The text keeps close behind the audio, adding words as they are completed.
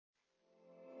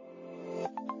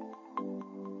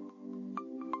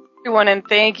Everyone, and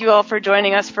thank you all for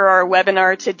joining us for our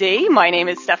webinar today. My name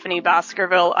is Stephanie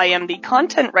Baskerville. I am the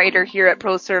content writer here at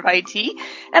ProServe IT,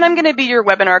 and I'm going to be your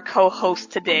webinar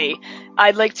co-host today.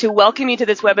 I'd like to welcome you to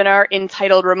this webinar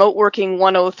entitled Remote Working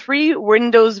 103,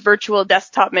 Windows Virtual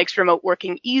Desktop Makes Remote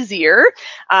Working Easier.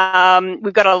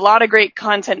 We've got a lot of great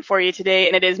content for you today,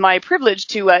 and it is my privilege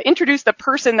to introduce the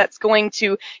person that's going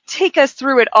to take us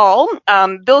through it all.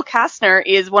 Bill Kastner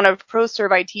is one of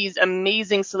ProServe IT's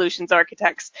amazing solutions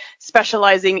architects,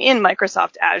 specializing in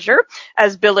Microsoft Azure.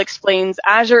 As Bill explains,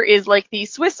 Azure is like the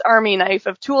Swiss Army knife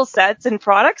of tool sets and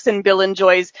products, and Bill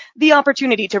enjoys the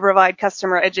opportunity to provide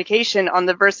customer education on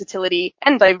the versatility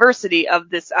and diversity of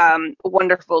this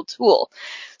wonderful tool.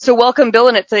 So welcome, Bill,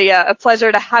 and it's a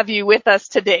pleasure to have you with us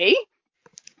today.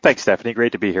 Thanks, Stephanie.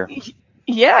 Great to be here.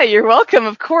 Yeah, you're welcome,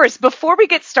 of course. Before we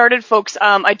get started, folks,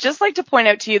 I'd just like to point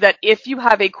out to you that if you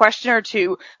have a question or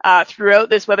two throughout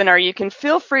this webinar, you can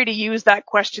feel free to use that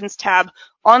questions tab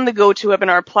on the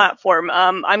GoToWebinar platform.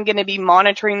 I'm going to be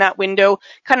monitoring that window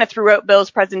kind of throughout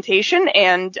Bill's presentation,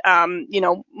 and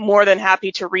more than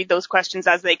happy to read those questions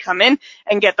as they come in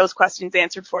and get those questions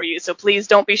answered for you. So please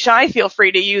don't be shy. Feel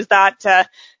free to use that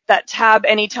tab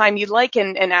anytime you'd like,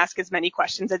 and ask as many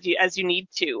questions as you need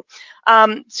to.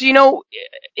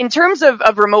 In terms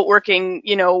of remote working,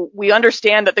 we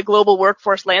understand that the global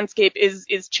workforce landscape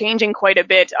is changing quite a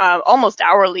bit, almost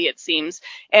hourly it seems,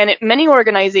 and many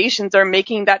organizations are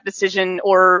making that decision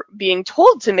or being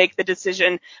told to make the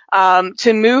decision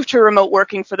to move to remote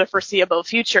working for the foreseeable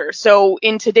future. So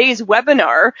in today's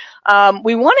webinar,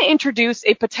 we want to introduce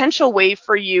a potential way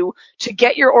for you to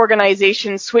get your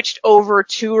organization switched over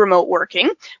to remote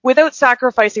working without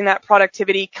sacrificing that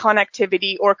productivity,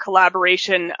 connectivity, or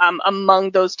collaboration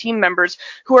among those team members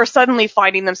who are suddenly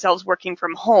finding themselves working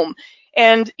from home.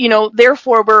 And,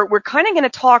 therefore, we're kind of going to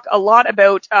talk a lot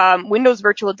about Windows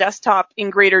Virtual Desktop in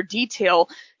greater detail,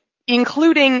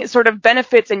 including sort of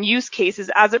benefits and use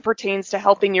cases as it pertains to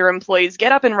helping your employees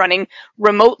get up and running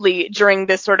remotely during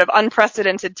this sort of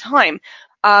unprecedented time.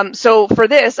 So for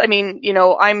this,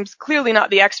 I'm clearly not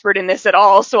the expert in this at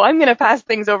all, so I'm going to pass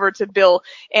things over to Bill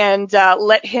and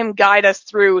let him guide us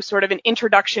through sort of an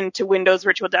introduction to Windows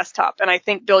Virtual Desktop. And I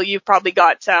think, Bill, you've probably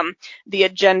got the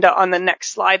agenda on the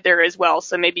next slide there as well,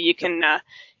 so maybe you can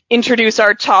introduce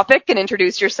our topic and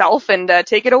introduce yourself and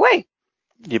take it away.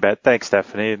 You bet. Thanks,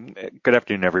 Stephanie. Good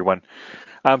afternoon, everyone.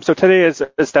 So today, as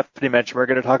Stephanie mentioned, we're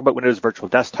going to talk about Windows Virtual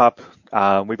Desktop.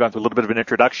 We've gone through a little bit of an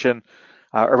introduction.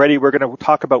 Already, we're going to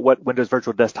talk about what Windows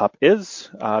Virtual Desktop is,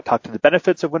 talk to the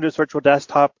benefits of Windows Virtual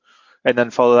Desktop, and then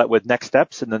follow that with next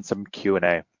steps and then some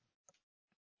Q&A.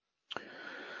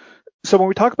 So when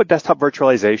we talk about desktop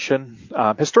virtualization,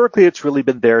 historically, it's really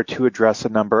been there to address a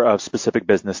number of specific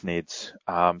business needs.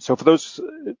 So for those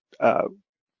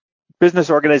business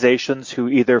organizations who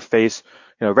either face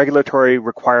regulatory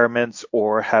requirements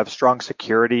or have strong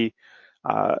security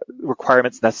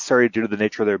requirements necessary due to the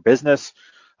nature of their business,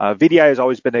 VDI has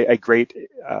always been a great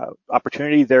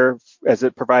opportunity there, as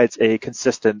it provides a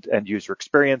consistent end user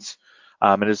experience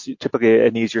and is typically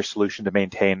an easier solution to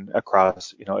maintain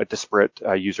across a disparate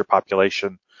user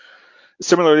population.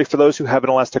 Similarly, for those who have an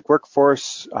elastic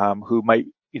workforce, who might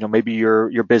maybe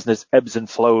your business ebbs and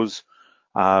flows,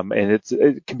 and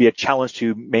it can be a challenge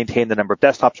to maintain the number of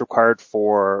desktops required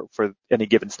for any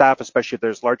given staff, especially if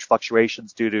there's large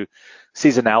fluctuations due to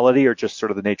seasonality or just sort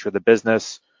of the nature of the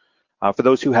business. For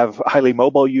those who have highly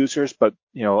mobile users, but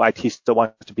IT still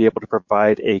wants to be able to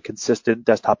provide a consistent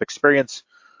desktop experience,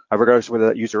 regardless of whether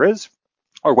that user is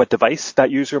or what device that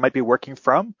user might be working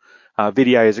from.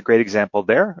 VDI is a great example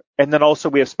there. And then also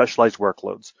we have specialized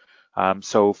workloads.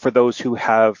 So for those who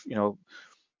have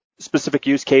specific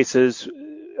use cases,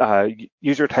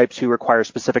 user types who require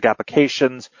specific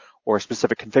applications or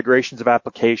specific configurations of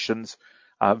applications,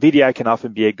 VDI can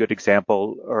often be a good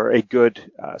example or a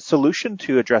good solution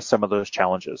to address some of those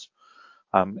challenges.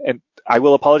 And I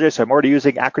will apologize, so I'm already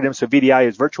using acronyms. So VDI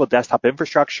is Virtual Desktop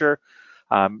Infrastructure.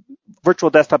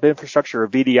 Virtual Desktop Infrastructure, or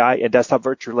VDI, and desktop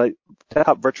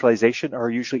virtualization are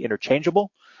usually interchangeable.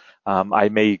 I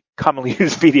may commonly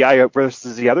use VDI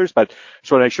versus the others, but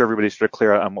just want to make sure everybody's sort of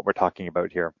clear on what we're talking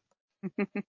about here.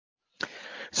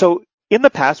 So in the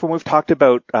past, when we've talked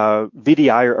about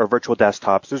VDI or virtual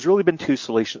desktops, there's really been two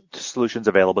solutions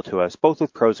available to us, both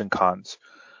with pros and cons.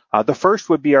 The first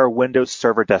would be our Windows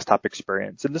Server desktop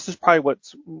experience, and this is probably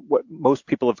what most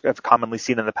people have commonly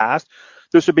seen in the past.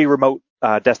 This would be remote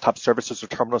desktop services or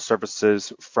terminal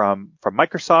services from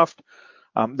Microsoft.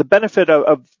 The benefit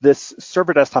of this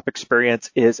server desktop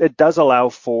experience is it does allow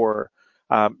for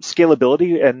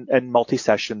scalability and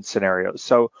multi-session scenarios.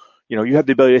 So, you have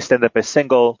the ability to stand up a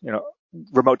single,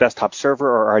 remote desktop server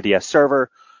or RDS server.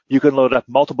 You can load up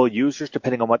multiple users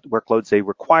depending on what workloads they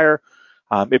require.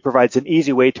 It provides an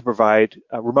easy way to provide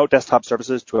remote desktop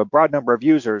services to a broad number of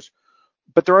users,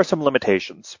 but there are some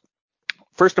limitations.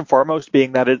 First and foremost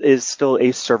being that it is still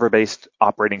a server-based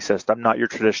operating system, not your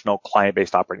traditional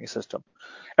client-based operating system.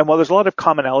 And while there's a lot of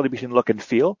commonality between look and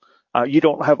feel, you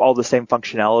don't have all the same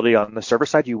functionality on the server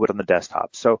side you would on the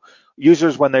desktop. So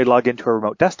users, when they log into a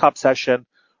remote desktop session,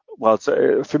 well, it's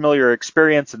a familiar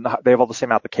experience and they have all the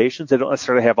same applications. They don't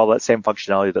necessarily have all that same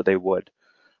functionality that they would.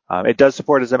 It does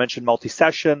support, as I mentioned,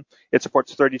 multi-session. It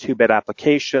supports 32-bit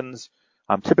applications.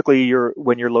 Typically,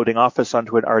 when you're loading Office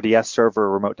onto an RDS server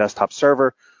or remote desktop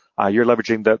server, you're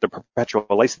leveraging the perpetual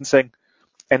licensing.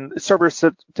 And the server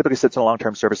typically sits in a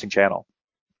long-term servicing channel.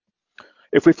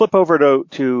 If we flip over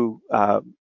to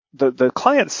the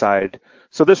client side,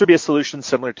 so this would be a solution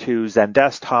similar to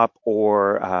XenDesktop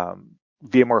or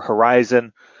VMware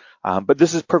Horizon, but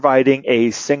this is providing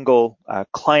a single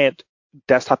client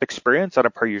desktop experience on a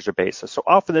per user basis. So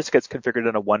often this gets configured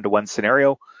in a one-to-one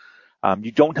scenario.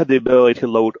 You don't have the ability to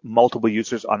load multiple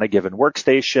users on a given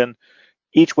workstation.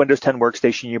 Each Windows 10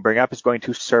 workstation you bring up is going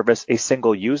to service a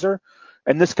single user,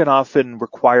 and this can often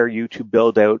require you to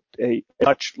build out a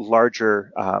much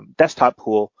larger desktop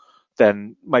pool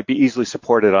than might be easily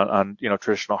supported on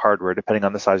traditional hardware, depending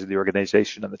on the size of the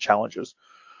organization and the challenges.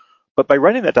 But by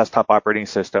running that desktop operating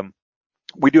system,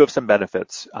 we do have some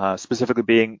benefits, specifically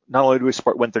being not only do we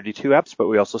support Win32 apps, but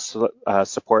we also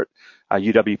support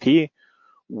UWP.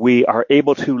 We are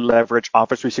able to leverage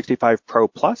Office 365 Pro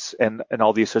Plus and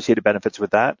all the associated benefits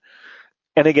with that.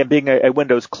 And again, being a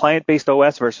Windows client-based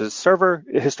OS versus server,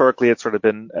 historically it's sort of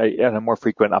been a more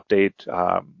frequent update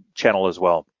channel as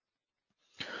well.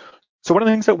 So one of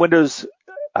the things that Windows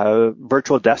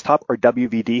Virtual Desktop or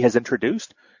WVD has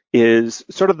introduced is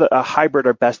sort of a hybrid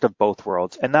or best of both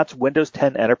worlds, and that's Windows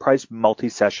 10 Enterprise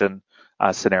multi-session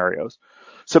scenarios.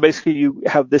 So basically you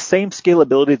have the same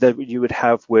scalability that you would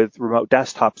have with remote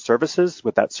desktop services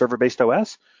with that server-based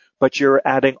OS, but you're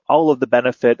adding all of the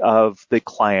benefit of the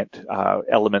client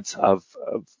elements of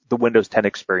the Windows 10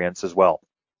 experience as well.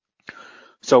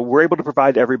 So we're able to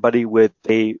provide everybody with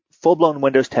a full-blown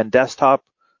Windows 10 desktop,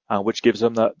 which gives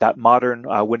them that modern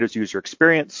Windows user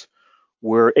experience.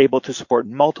 We're able to support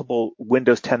multiple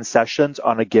Windows 10 sessions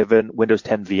on a given Windows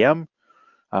 10 VM.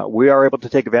 We are able to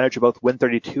take advantage of both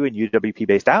Win32 and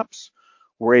UWP-based apps.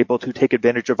 We're able to take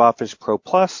advantage of Office Pro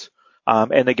Plus,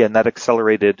 and again, that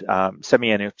accelerated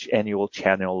semi-annual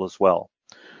channel as well.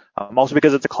 Also,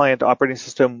 because it's a client operating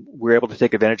system, we're able to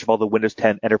take advantage of all the Windows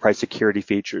 10 enterprise security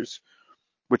features,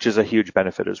 which is a huge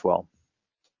benefit as well.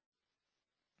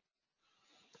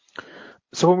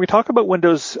 So when we talk about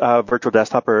Windows Virtual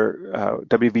Desktop or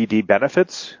WVD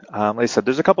benefits, like I said,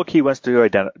 there's a couple key ones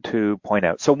to point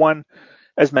out. So one,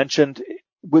 as mentioned,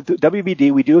 with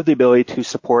WVD, we do have the ability to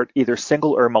support either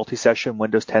single or multi-session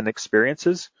Windows 10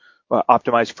 experiences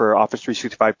optimized for Office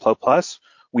 365 Pro Plus.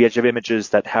 We have images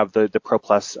that have the Pro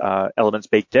Plus elements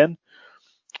baked in.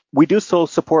 We do still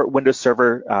support Windows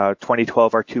Server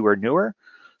 2012 R2 or newer.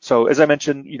 So as I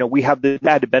mentioned, we have the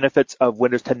added benefits of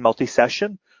Windows 10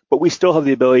 multi-session, but we still have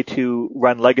the ability to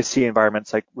run legacy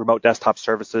environments like remote desktop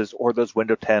services or those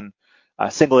Windows 10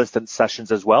 single instance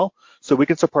sessions as well. So we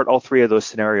can support all three of those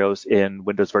scenarios in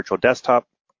Windows Virtual Desktop.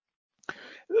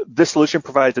 This solution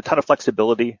provides a ton of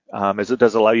flexibility as it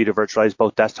does allow you to virtualize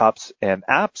both desktops and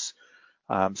apps.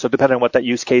 So depending on what that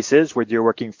use case is, whether you're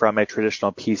working from a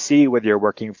traditional PC, whether you're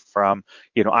working from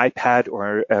iPad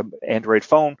or Android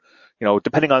phone,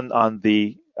 depending on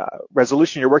the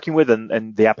resolution you're working with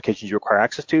and the applications you require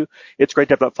access to, it's great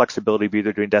to have that flexibility of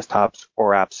either doing desktops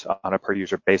or apps on a per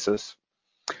user basis.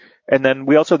 And then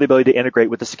we also have the ability to integrate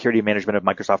with the security management of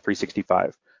Microsoft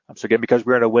 365. So again, because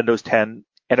we're in a Windows 10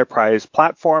 enterprise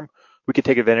platform, we can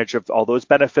take advantage of all those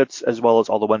benefits as well as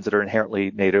all the ones that are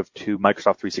inherently native to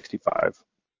Microsoft 365.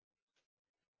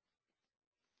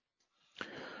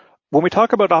 When we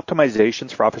talk about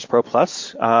optimizations for Office Pro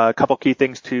Plus, a couple key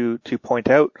things to point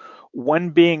out.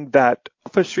 One being that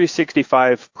Office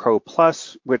 365 Pro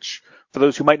Plus, which for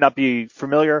those who might not be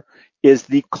familiar, is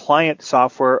the client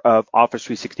software of Office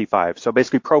 365. So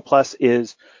basically Pro Plus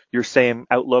is your same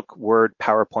Outlook, Word,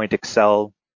 PowerPoint,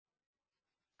 Excel,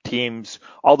 Teams,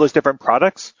 all those different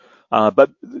products, but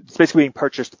it's basically being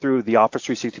purchased through the Office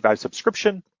 365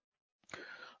 subscription.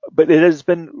 But it has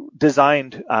been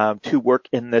designed to work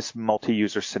in this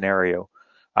multi-user scenario.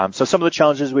 So some of the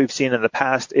challenges we've seen in the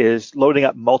past is loading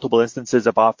up multiple instances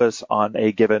of Office on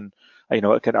a given,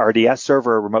 like an RDS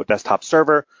server, a remote desktop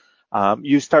server.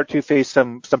 You start to face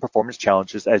some performance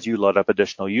challenges as you load up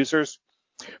additional users.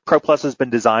 Pro Plus has been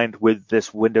designed with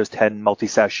this Windows 10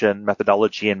 multi-session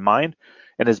methodology in mind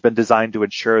and has been designed to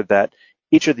ensure that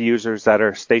each of the users that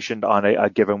are stationed on a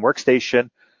given workstation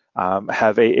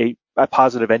have a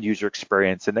positive end user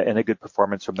experience and a good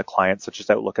performance from the clients, such as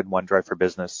Outlook and OneDrive for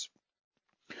Business.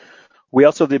 We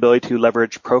also have the ability to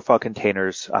leverage profile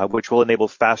containers, which will enable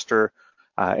faster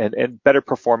and better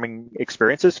performing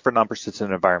experiences for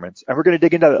non-persistent environments. And we're going to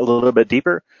dig into that a little bit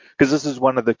deeper because this is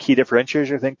one of the key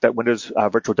differentiators, I think, that Windows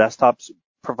Virtual Desktops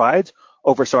provides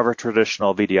over some of our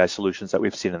traditional VDI solutions that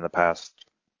we've seen in the past.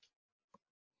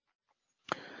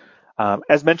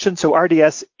 As mentioned, so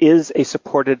RDS is a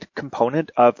supported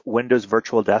component of Windows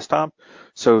Virtual Desktop.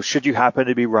 So should you happen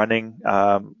to be running,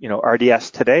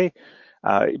 RDS today,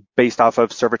 based off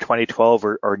of Server 2012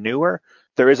 or newer,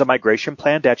 there is a migration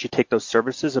plan to actually take those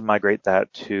services and migrate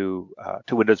that to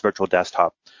Windows Virtual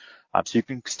Desktop. So you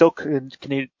can still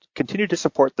continue to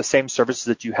support the same services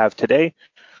that you have today.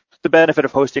 The benefit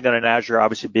of hosting on an Azure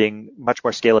obviously being much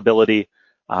more scalability,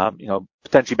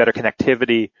 potentially better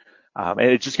connectivity, and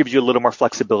it just gives you a little more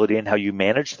flexibility in how you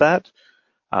manage that.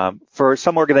 For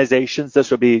some organizations,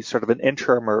 this would be sort of an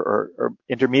interim or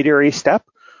intermediary step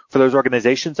for those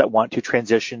organizations that want to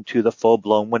transition to the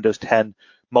full-blown Windows 10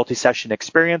 multi-session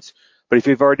experience. But if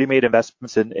you've already made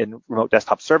investments in remote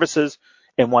desktop services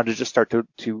and want to just start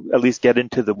to at least get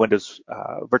into the Windows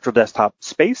Virtual Desktop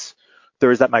space,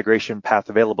 there is that migration path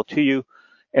available to you.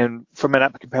 And from an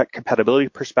app compatibility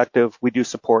perspective, we do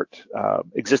support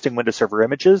existing Windows Server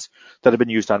images that have been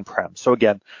used on-prem. So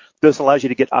again, this allows you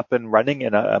to get up and running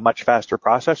in a much faster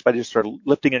process by just sort of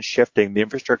lifting and shifting the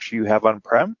infrastructure you have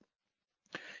on-prem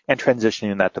and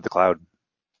transitioning that to the cloud.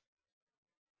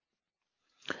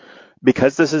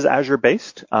 Because this is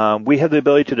Azure-based, we have the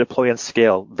ability to deploy and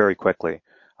scale very quickly.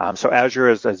 So Azure,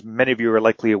 as many of you are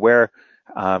likely aware,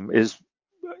 is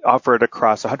offered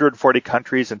across 140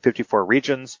 countries and 54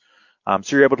 regions.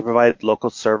 So you're able to provide local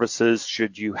services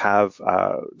should you have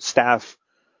staff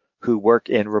who work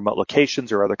in remote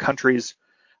locations or other countries.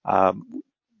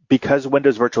 Because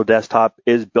Windows Virtual Desktop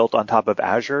is built on top of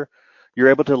Azure, you're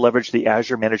able to leverage the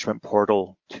Azure Management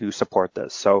Portal to support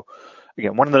this. So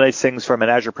again, one of the nice things from an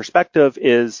Azure perspective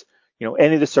is,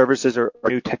 any of the services or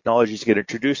new technologies get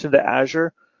introduced into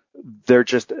Azure, they're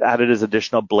just added as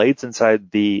additional blades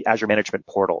inside the Azure Management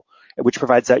Portal, which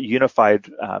provides that unified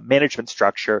management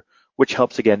structure, which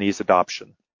helps, again, ease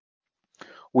adoption.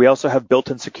 We also have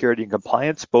built-in security and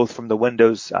compliance, both from the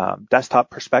Windows desktop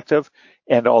perspective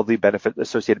and all the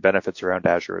associated benefits around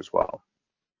Azure as well.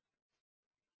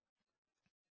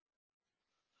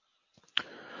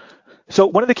 So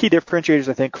one of the key differentiators,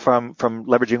 I think, from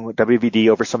leveraging WVD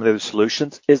over some of the other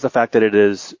solutions is the fact that it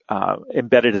is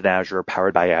embedded in Azure,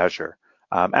 powered by Azure.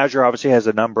 Azure obviously has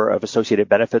a number of associated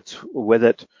benefits with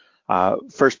it.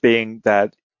 First being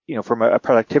that, from a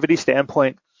productivity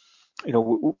standpoint,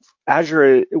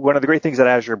 Azure, one of the great things that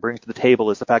Azure brings to the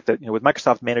table is the fact that, with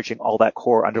Microsoft managing all that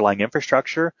core underlying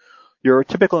infrastructure, you're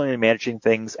typically managing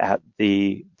things at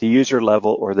the user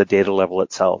level or the data level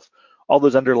itself. All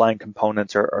those underlying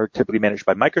components are typically managed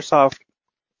by Microsoft,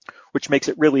 which makes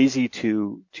it really easy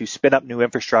to spin up new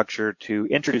infrastructure, to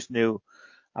introduce new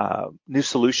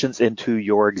solutions into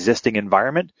your existing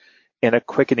environment in a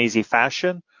quick and easy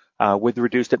fashion with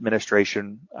reduced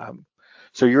administration.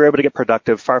 So you're able to get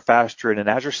productive far faster in an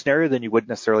Azure scenario than you would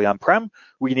necessarily on-prem,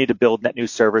 where you need to build net new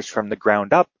servers from the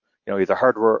ground up, either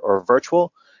hardware or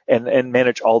virtual, and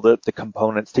manage all the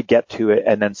components to get to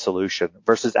an end solution.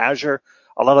 Versus Azure,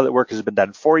 a lot of that work has been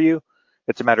done for you.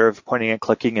 It's a matter of pointing and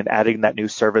clicking and adding that new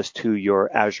service to your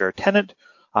Azure tenant,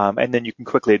 and then you can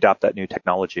quickly adopt that new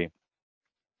technology.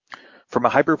 From a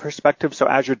hybrid perspective, so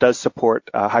Azure does support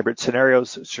hybrid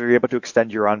scenarios, so you're able to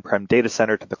extend your on-prem data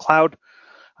center to the cloud.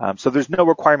 So there's no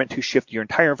requirement to shift your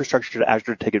entire infrastructure to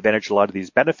Azure to take advantage of a lot of these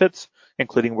benefits,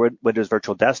 including Windows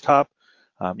Virtual Desktop.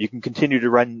 You can continue to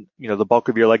run, the bulk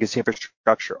of your legacy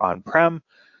infrastructure on-prem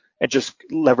and just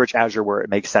leverage Azure where it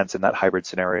makes sense in that hybrid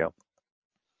scenario.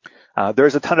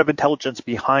 There's a ton of intelligence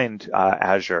behind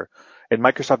Azure, and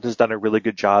Microsoft has done a really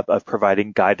good job of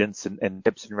providing guidance and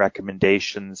tips and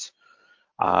recommendations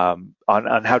on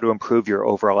how to improve your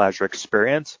overall Azure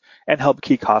experience and help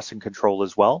key costs and control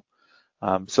as well.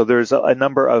 So there's a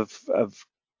number of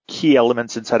key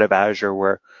elements inside of Azure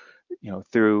where,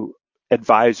 through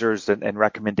advisors and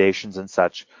recommendations and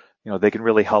such, they can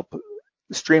really help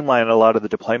streamline a lot of the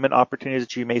deployment opportunities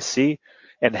that you may see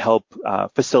and help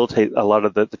facilitate a lot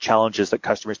of the challenges that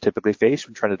customers typically face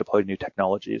when trying to deploy new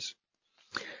technologies.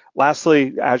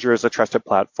 Lastly, Azure is a trusted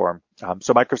platform.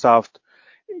 So Microsoft,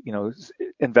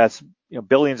 invests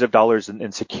billions of dollars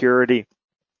in security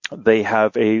They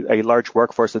have a large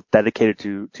workforce that's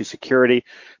dedicated to security.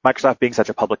 Microsoft being such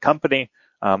a public company,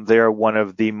 they are one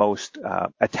of the most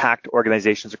attacked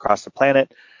organizations across the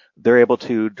planet. They're able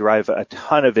to derive a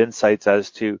ton of insights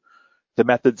as to the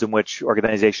methods in which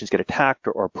organizations get attacked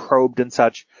or probed and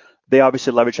such. They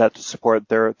obviously leverage that to support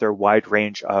their wide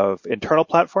range of internal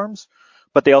platforms,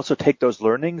 but they also take those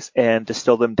learnings and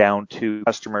distill them down to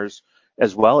customers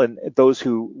as well. And those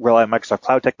who rely on Microsoft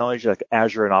Cloud technology like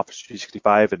Azure and Office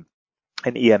 365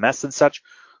 and EMS and such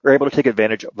are able to take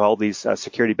advantage of all these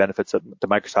security benefits that the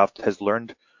Microsoft has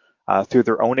learned through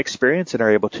their own experience and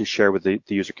are able to share with the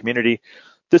user community.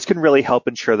 This can really help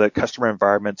ensure that customer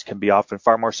environments can be often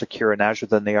far more secure in Azure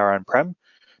than they are on-prem,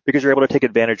 because you're able to take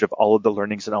advantage of all of the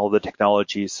learnings and all of the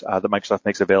technologies that Microsoft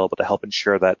makes available to help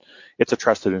ensure that it's a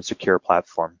trusted and secure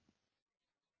platform.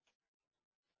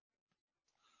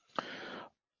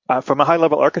 From a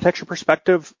high-level architecture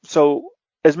perspective, so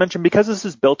as mentioned, because this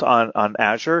is built on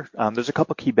Azure, there's a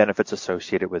couple key benefits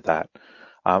associated with that.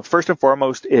 First and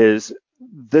foremost is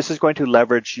this is going to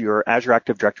leverage your Azure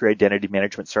Active Directory Identity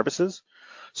Management Services.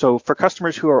 So for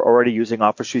customers who are already using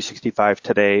Office 365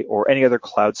 today or any other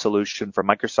cloud solution from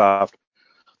Microsoft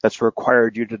that's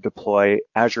required you to deploy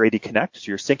Azure AD Connect, so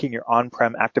you're syncing your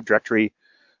on-prem Active Directory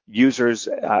users'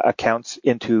 accounts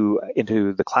into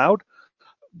the cloud,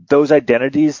 those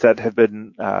identities that have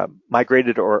been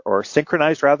migrated or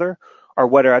synchronized rather are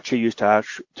what are actually used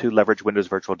to leverage Windows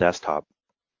Virtual Desktop.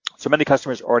 So many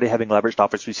customers already having leveraged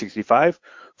Office 365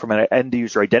 from an end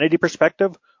user identity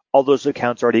perspective, all those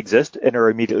accounts already exist and are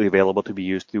immediately available to be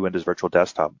used through Windows Virtual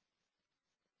Desktop.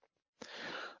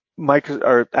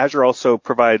 Azure also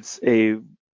provides a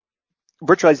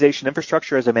virtualization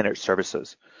infrastructure as a managed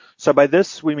services. So by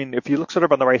this, we mean if you look sort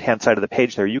of on the right-hand side of the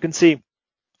page there, you can see,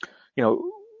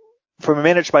 from a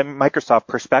managed by Microsoft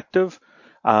perspective,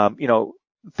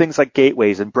 things like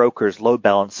gateways and brokers, load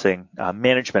balancing,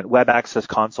 management, web access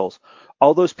consoles,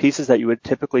 all those pieces that you would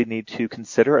typically need to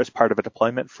consider as part of a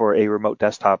deployment for a remote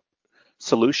desktop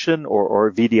solution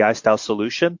or VDI style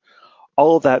solution,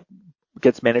 all of that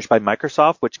gets managed by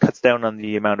Microsoft, which cuts down on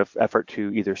the amount of effort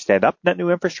to either stand up net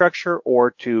new infrastructure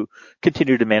or to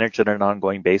continue to manage it on an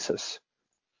ongoing basis.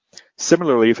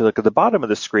 Similarly, if you look at the bottom of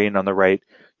the screen on the right,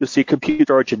 you'll see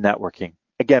Compute Origin Networking.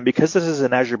 Again, because this is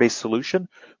an Azure-based solution,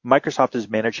 Microsoft is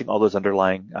managing all those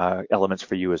underlying elements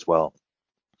for you as well.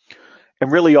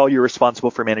 And really all you're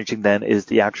responsible for managing then is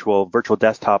the actual virtual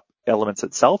desktop elements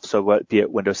itself. So be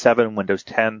it Windows 7, Windows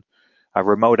 10, a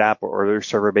remote app or other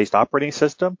server-based operating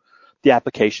system, the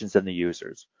applications and the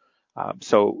users.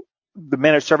 So the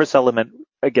managed service element,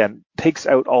 again, takes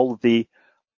out all of the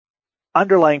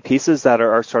underlying pieces that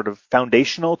are sort of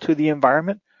foundational to the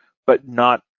environment, but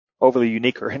not overly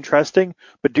unique or interesting,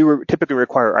 but do typically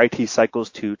require IT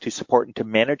cycles to support and to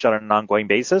manage on an ongoing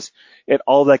basis. And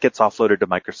all of that gets offloaded to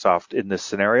Microsoft in this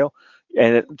scenario.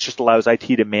 And it just allows IT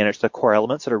to manage the core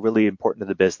elements that are really important to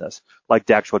the business, like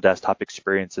the actual desktop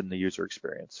experience and the user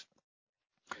experience.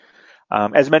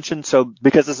 As mentioned, so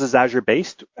because this is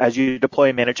Azure-based, as you deploy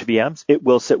and manage VMs, it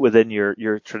will sit within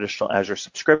your traditional Azure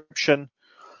subscription.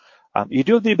 You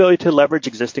do have the ability to leverage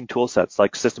existing tool sets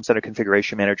like System Center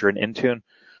Configuration Manager and Intune.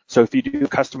 So if you do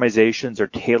customizations or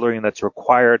tailoring that's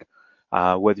required,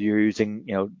 whether you're using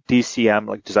DCM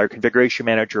like Desired Configuration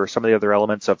Manager or some of the other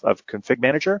elements of Config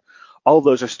Manager, all of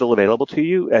those are still available to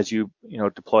you as you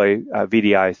deploy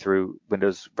VDI through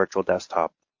Windows Virtual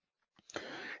Desktop.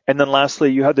 And then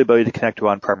lastly, you have the ability to connect to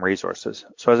on-prem resources.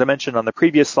 So as I mentioned on the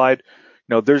previous slide,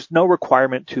 there's no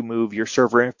requirement to move your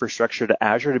server infrastructure to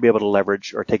Azure to be able to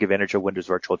leverage or take advantage of Windows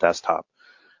Virtual Desktop.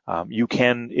 You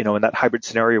can, in that hybrid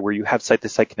scenario where you have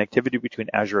site-to-site connectivity between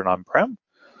Azure and on-prem,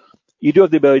 you do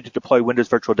have the ability to deploy Windows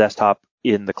Virtual Desktop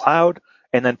in the cloud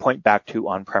and then point back to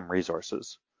on-prem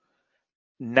resources.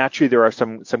 Naturally, there are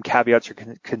some caveats or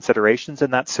considerations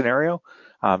in that scenario.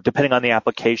 Depending on the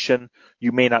application,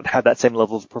 you may not have that same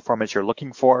level of performance you're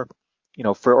looking for.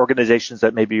 For organizations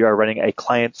that maybe are running a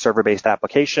client server-based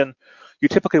application, you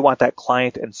typically want that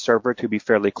client and server to be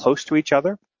fairly close to each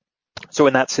other. So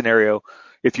in that scenario,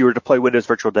 if you were to deploy Windows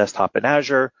Virtual Desktop in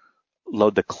Azure,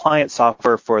 load the client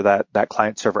software for that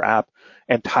client server app,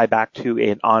 and tie back to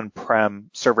an on-prem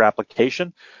server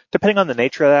application, depending on the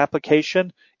nature of that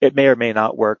application, it may or may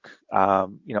not work,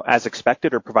 as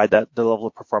expected or provide the level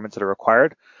of performance that are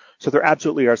required. So there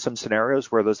absolutely are some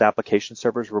scenarios where those application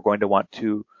servers we're going to want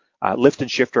to lift and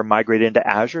shift or migrate into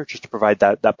Azure just to provide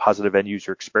that positive end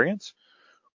user experience.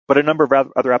 But a number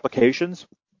of other applications,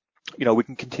 we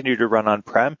can continue to run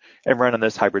on-prem and run in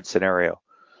this hybrid scenario.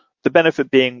 The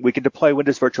benefit being we can deploy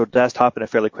Windows Virtual Desktop in a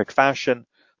fairly quick fashion,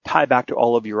 tie back to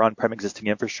all of your on-prem existing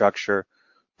infrastructure,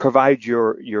 provide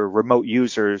your remote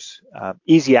users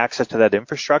easy access to that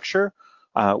infrastructure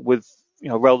with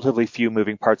relatively few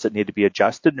moving parts that need to be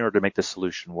adjusted in order to make the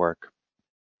solution work.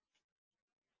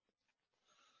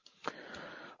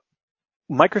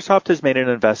 Microsoft has made an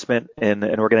investment in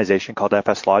an organization called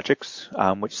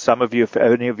FSLogix, which some of you, if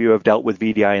any of you have dealt with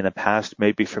VDI in the past,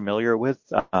 may be familiar with,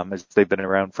 as they've been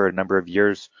around for a number of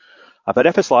years. But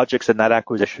FSLogix and that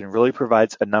acquisition really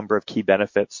provides a number of key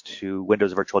benefits to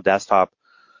Windows Virtual Desktop,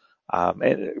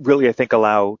 and really, I think,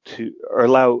 allow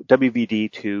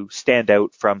WVD to stand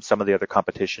out from some of the other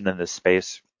competition in this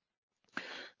space.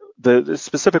 The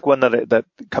specific one that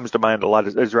comes to mind a lot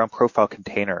is around Profile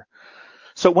Container.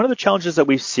 So one of the challenges that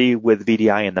we see with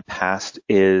VDI in the past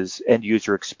is end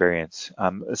user experience,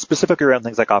 specifically around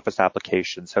things like Office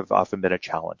applications have often been a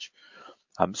challenge.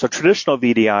 So traditional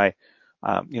VDI,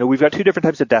 we've got two different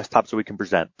types of desktops that we can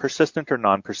present, persistent or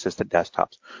non-persistent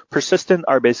desktops. Persistent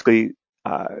are basically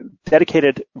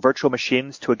dedicated virtual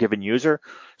machines to a given user.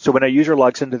 So when a user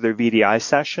logs into their VDI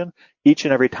session, each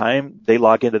and every time they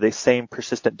log into the same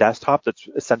persistent desktop that's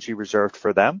essentially reserved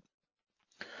for them,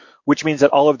 which means that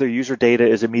all of their user data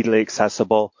is immediately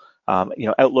accessible.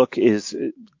 Outlook is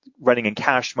running in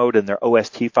cache mode, and their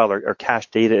OST file or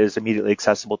cache data is immediately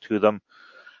accessible to them.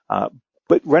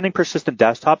 But running persistent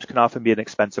desktops can often be an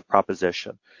expensive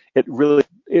proposition.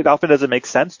 It often doesn't make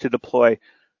sense to deploy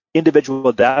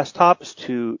individual desktops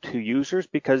to users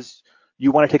because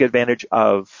you want to take advantage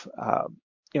of,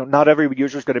 not every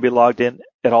user is going to be logged in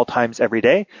at all times every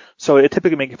day. So it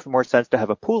typically makes more sense to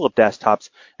have a pool of desktops,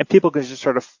 and people can just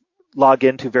sort of log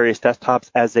into various desktops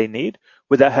as they need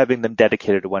without having them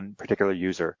dedicated to one particular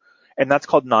user. And that's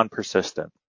called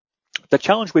non-persistent. The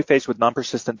challenge we faced with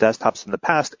non-persistent desktops in the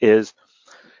past is,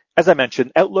 as I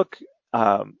mentioned, Outlook,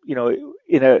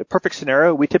 in a perfect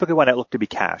scenario, we typically want Outlook to be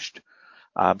cached.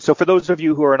 So for those of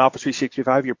you who are in Office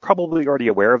 365, you're probably already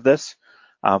aware of this.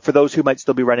 For those who might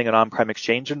still be running an on-prem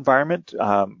Exchange environment,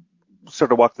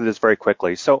 sort of walk through this very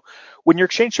quickly. So when your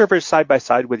Exchange server is side by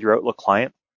side with your Outlook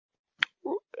client,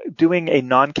 doing a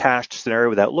non-cached scenario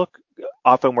with Outlook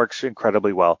often works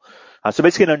incredibly well. So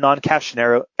basically in a non-cached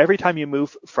scenario, every time you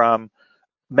move from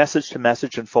message to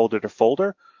message and folder to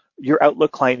folder, your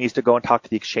Outlook client needs to go and talk to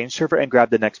the Exchange server and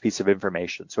grab the next piece of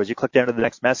information. So as you click down to the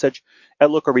next message,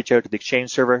 Outlook will reach out to the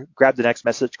Exchange server, grab the next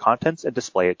message contents, and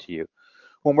display it to you.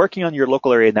 When working on your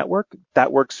local area network,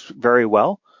 that works very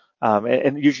well,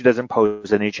 and usually doesn't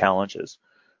pose any challenges.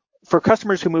 For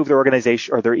customers who move their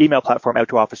organization or their email platform out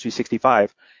to Office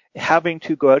 365, having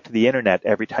to go out to the internet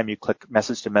every time you click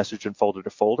message to message and folder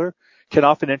to folder can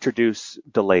often introduce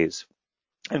delays.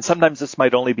 And sometimes this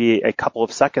might only be a couple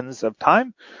of seconds of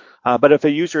time, but if a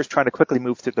user is trying to quickly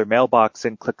move through their mailbox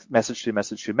and click message to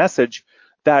message to message,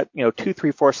 that 2,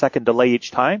 3, 4 second delay each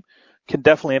time can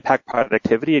definitely impact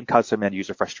productivity and cause some end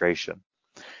user frustration.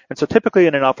 And so typically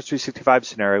in an Office 365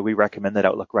 scenario, we recommend that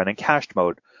Outlook run in cached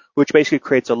mode, which basically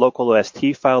creates a local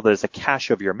OST file that is a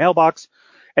cache of your mailbox.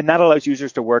 And that allows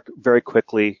users to work very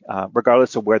quickly,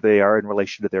 regardless of where they are in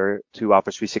relation to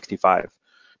Office 365.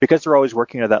 Because they're always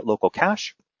working on that local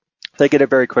cache, they get a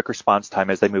very quick response time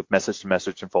as they move message to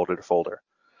message and folder to folder.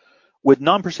 With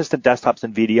non-persistent desktops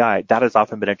in VDI, that has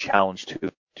often been a challenge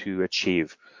to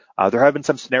achieve. There have been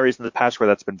some scenarios in the past where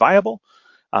that's been viable,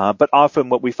 but often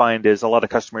what we find is a lot of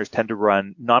customers tend to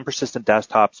run non-persistent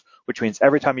desktops, which means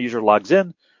every time a user logs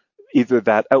in, either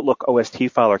that Outlook OST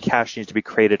file or cache needs to be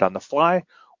created on the fly,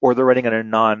 or they're running in a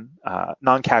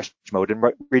non-cached mode and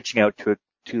reaching out to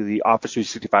the Office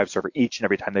 365 server each and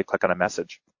every time they click on a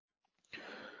message.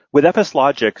 With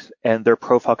FSLogix and their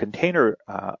Profile Container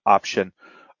option,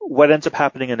 what ends up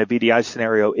happening in a VDI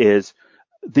scenario is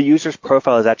the user's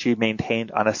profile is actually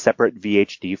maintained on a separate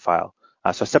VHD file,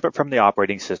 so separate from the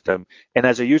operating system. And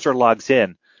as a user logs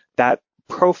in, that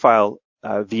profile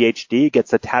VHD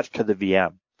gets attached to the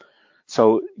VM.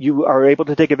 So you are able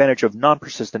to take advantage of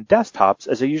non-persistent desktops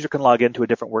as a user can log into a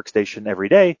different workstation every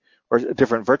day or a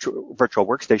different virtual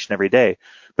workstation every day.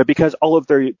 But because all of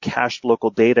their cached local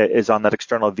data is on that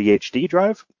external VHD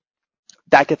drive,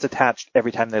 that gets attached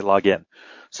every time they log in.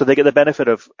 So they get the benefit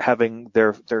of having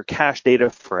their cache data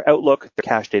for Outlook, their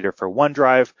cache data for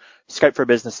OneDrive, Skype for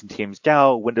Business and Teams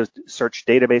Gal, Windows Search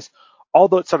Database. All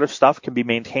that sort of stuff can be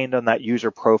maintained on that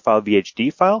user profile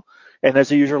VHD file. And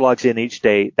as a user logs in each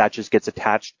day, that just gets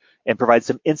attached and provides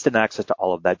them instant access to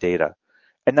all of that data.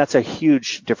 And that's a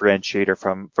huge differentiator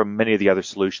from many of the other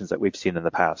solutions that we've seen in the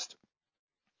past.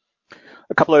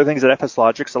 A couple other things that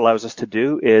FSLogix allows us to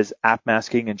do is app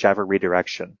masking and Java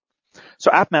redirection.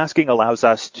 So app masking allows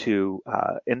us to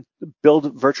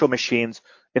build virtual machines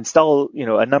install,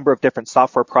 a number of different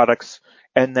software products,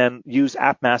 and then use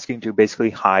app masking to basically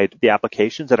hide the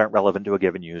applications that aren't relevant to a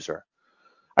given user.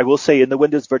 I will say in the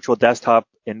Windows Virtual Desktop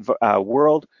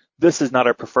world, this is not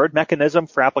our preferred mechanism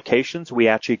for applications. We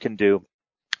actually can do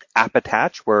app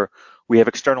attach, where we have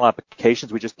external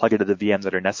applications. We just plug into the VM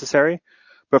that are necessary.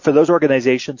 But for those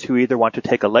organizations who either want to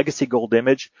take a legacy gold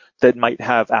image that might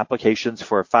have applications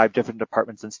for 5 different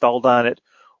departments installed on it,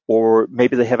 or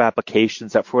maybe they have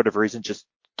applications that for whatever reason just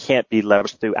can't be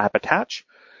leveraged through app attach,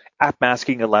 app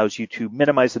masking allows you to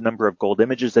minimize the number of gold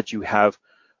images that you have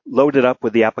loaded up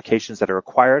with the applications that are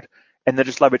required, and then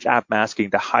just leverage app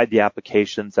masking to hide the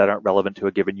applications that aren't relevant to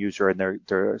a given user and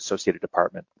their associated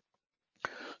department.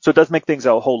 So it does make things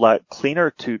a whole lot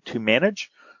cleaner to manage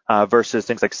versus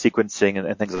things like sequencing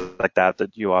and things like that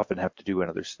you often have to do in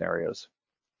other scenarios.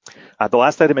 The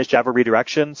last item is Java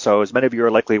redirection. So as many of you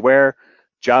are likely aware,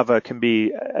 Java can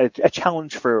be a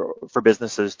challenge for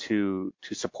businesses to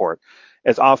support,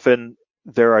 as often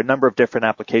there are a number of different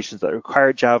applications that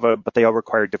require Java, but they all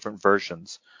require different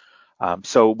versions.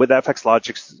 So with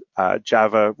FXLogic's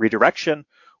Java redirection,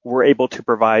 we're able to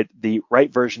provide the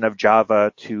right version of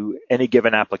Java to any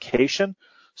given application.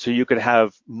 So you could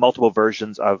have multiple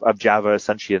versions of Java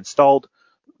essentially installed.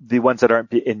 The ones that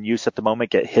aren't in use at the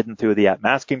moment get hidden through the app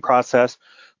masking process,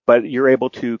 but you're able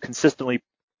to consistently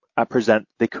present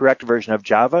the correct version of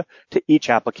Java to each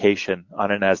application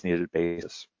on an as-needed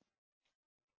basis.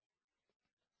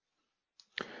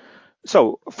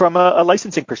 So from a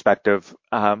licensing perspective,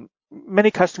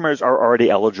 many customers are already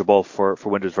eligible for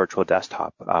Windows Virtual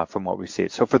Desktop from what we see.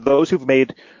 So for those who've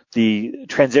made the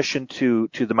transition to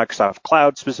the Microsoft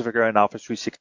Cloud, specifically in Office